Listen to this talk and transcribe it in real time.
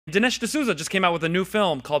Dinesh D'souza just came out with a new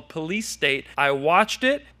film called Police State. I watched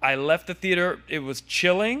it. I left the theater. It was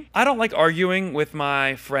chilling. I don't like arguing with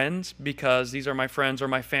my friends because these are my friends or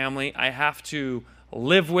my family. I have to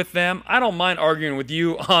live with them. I don't mind arguing with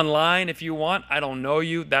you online if you want. I don't know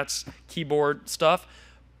you. That's keyboard stuff.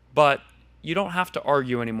 But you don't have to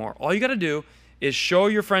argue anymore. All you got to do is show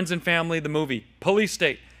your friends and family the movie Police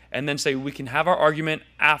State and then say, we can have our argument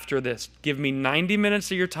after this. Give me 90 minutes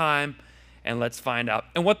of your time and let's find out.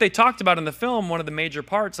 And what they talked about in the film, one of the major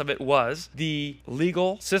parts of it was the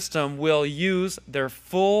legal system will use their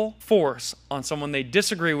full force on someone they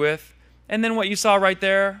disagree with. And then what you saw right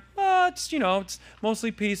there, it's mostly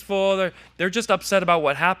peaceful. They're just upset about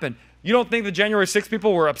what happened. You don't think the January 6th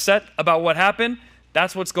people were upset about what happened?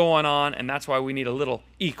 That's what's going on, and that's why we need a little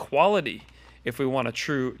equality if we want a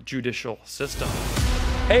true judicial system.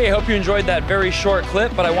 Hey, I hope you enjoyed that very short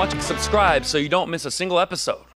clip, but I want you to subscribe so you don't miss a single episode.